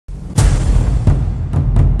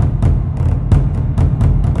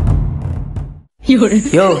யோ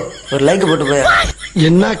ஒரு லைக் போட்டு போய்.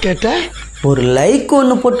 என்ன கேட்ட? ஒரு லைக்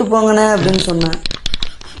ஒன்று போட்டு போங்கண்ணே அப்படின்னு சொன்னேன்.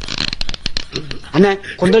 அண்ணே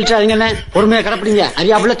கொந்தளிச்சாதீங்க அண்ணே, பொறுமையா கிடப்பிடிங்க.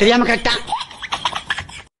 அறியாப்புல தெரியாம கேட்டேன்.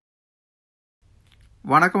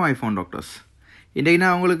 வணக்கம் ஐஃபோன் டாக்டர்ஸ். இன்றைக்கு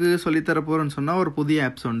நான் உங்களுக்கு சொல்லித்தர போகிறேன்னு சொன்னால் ஒரு புதிய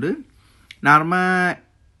ஆப்ஸ் உண்டு. நார்மலாக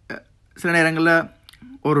சில நேரங்களில்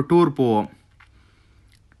ஒரு டூர் போவோம்.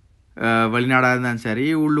 வெளிநாடாக இருந்தாலும் சரி,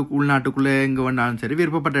 உள்நாட்டுக்குள்ளே எங்கே வேணாலும் சரி,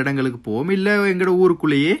 விருப்பப்பட்ட இடங்களுக்கு போவோம். இல்லை எங்களோட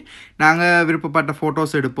ஊருக்குள்ளேயே நாங்கள் விருப்பப்பட்ட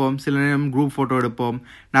ஃபோட்டோஸ் எடுப்போம். சில நேரம் குரூப் ஃபோட்டோ எடுப்போம்,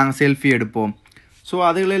 நாங்கள் செல்ஃபி எடுப்போம். ஸோ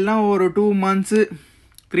அதுகளெல்லாம் ஒரு 2 months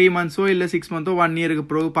 3 months இல்லை 6 months 1 year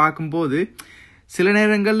பிறகு பார்க்கும்போது சில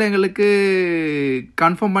நேரங்களில் எங்களுக்கு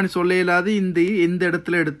கன்ஃபார்ம் பண்ணி சொல்ல இயலாது எந்த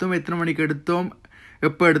இடத்துல எடுத்தோம், எத்தனை மணிக்கு எடுத்தோம்,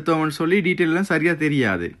 எப்போ எடுத்தோம்னு சொல்லி டீட்டெயிலெலாம் சரியாக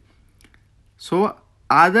தெரியாது. ஸோ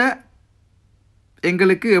அதை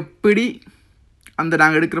எங்களுக்கு எப்படி அந்த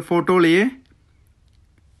நாங்கள் எடுக்கிற ஃபோட்டோலையே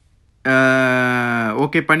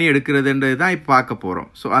ஓகே பண்ணி எடுக்கிறதுன்றது தான் இப்போ பார்க்க போகிறோம்.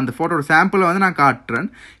 ஸோ அந்த ஃபோட்டோட சாம்பிளை வந்து நான் காட்டுறேன்.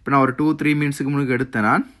 இப்போ நான் ஒரு 2-3 minutes முன்னுக்கு எடுத்தேன்.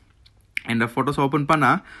 நான் என்னோடய ஃபோட்டோஸ் ஓப்பன்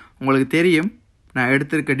பண்ணால் உங்களுக்கு தெரியும் நான்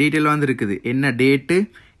எடுத்திருக்க டீட்டெயில் வந்து இருக்குது. என்ன டேட்டு,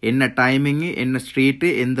 என்ன டைமிங்கு, என்ன ஸ்ட்ரீட்டு,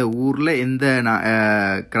 எந்த ஊரில், எந்த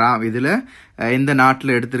இதில் எந்த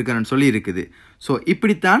நாட்டில் எடுத்திருக்கேன்னு சொல்லி இருக்குது. ஸோ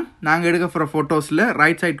இப்படித்தான் நாங்கள் எடுக்க போகிற ஃபோட்டோஸில்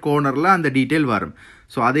ரைட் சைட் கார்னரில் அந்த டீட்டெயில் வரும்.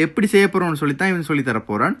 ஸோ அதை எப்படி செய்ய போகிறோம்னு சொல்லித்தான் இவன் சொல்லி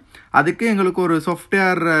தரப்போகிறேன். அதுக்கு எங்களுக்கு ஒரு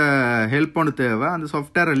சாஃப்ட்வேர் ஹெல்ப் ஒன்று தேவை. அந்த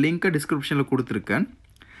சாஃப்ட்வேர் லிங்க்கை டிஸ்கிரிப்ஷனில் கொடுத்துருக்கேன்.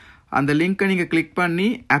 அந்த லிங்க்கை நீங்கள் கிளிக் பண்ணி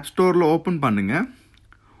ஆப் ஸ்டோரில் ஓப்பன் பண்ணுங்கள்.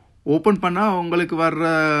 ஓப்பன் பண்ணால் உங்களுக்கு வர்ற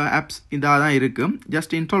ஆப்ஸ் இதாக தான் இருக்கும்.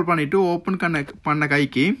 ஜஸ்ட் இன்ஸ்டால் பண்ணிவிட்டு ஓப்பன் பண்ண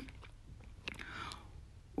கைக்கு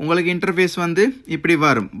உங்களுக்கு இன்டர்ஃபேஸ் வந்து இப்படி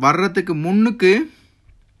வரும். வர்றதுக்கு முன்னுக்கு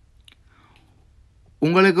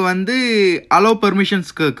உங்களுக்கு வந்து அலோவ்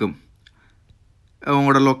பெர்மிஷன்ஸ் கேட்கும்.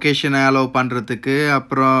 உங்களோட லொக்கேஷனை அலோவ் பண்ணுறதுக்கு,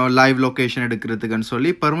 அப்புறம் லைவ் லொக்கேஷன் எடுக்கிறதுக்குன்னு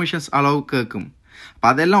சொல்லி பெர்மிஷன்ஸ் அலோவ் கேட்கும்.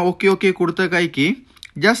 அதெல்லாம் ஓகே கொடுத்த கைக்கு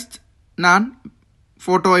ஜஸ்ட் நான்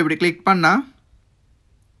ஃபோட்டோவை இப்படி கிளிக் பண்ணால்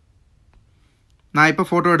நான் இப்போ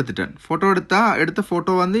ஃபோட்டோ எடுத்துட்டேன். ஃபோட்டோ எடுத்த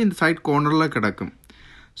ஃபோட்டோ வந்து இந்த சைட் கார்னரில் கிடக்கும்.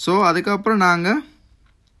 ஸோ அதுக்கப்புறம் நாங்கள்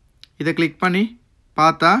இதை கிளிக் பண்ணி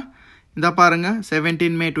பார்த்தா இந்த பாருங்கள்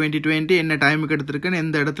 17 May 2020 என்ன டைமுக்கு எடுத்திருக்கேன்னு,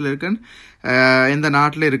 எந்த இடத்துல இருக்கேன்னு, எந்த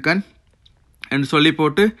நாட்டில் இருக்கேன்னு சொல்லி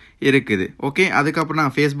போட்டு இருக்குது. ஓகே, அதுக்கப்புறம்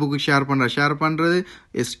நான் ஃபேஸ்புக்கு ஷேர் பண்ணுறது,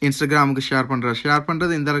 இன்ஸ்டாகிராமுக்கு ஷேர்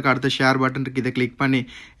பண்ணுறது, இந்த அளவுக்கு அடுத்த ஷேர் பட்டன் இருக்குது. இதை கிளிக் பண்ணி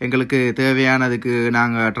எங்களுக்கு தேவையானதுக்கு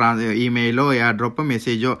நாங்கள் இமெயிலோ ஏர்ட்ராப்போ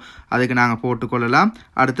மெசேஜோ அதுக்கு நாங்கள் போட்டுக்கொள்ளலாம்.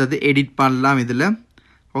 அடுத்தது எடிட் பண்ணலாம் இதில்.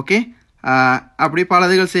 ஓகே, அப்படி பல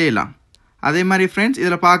இதுகள் செய்யலாம். அதே மாதிரி ஃப்ரெண்ட்ஸ்,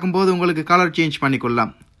 இதில் பார்க்கும்போது உங்களுக்கு கலர் சேஞ்ச்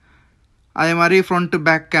பண்ணிக்கொள்ளலாம். அதே மாதிரி ஃப்ரண்ட்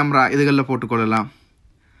பேக் கேமரா இதுகளில் போட்டுக்கொள்ளலாம்.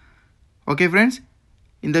 ஓகே ஃப்ரெண்ட்ஸ்,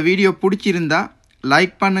 இந்த வீடியோ பிடிச்சிருந்தா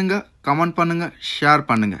லைக் பண்ணுங்கள், கமெண்ட் பண்ணுங்கள், ஷேர்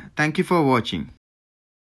பண்ணுங்கள். தேங்க்யூ ஃபார் வாட்சிங்.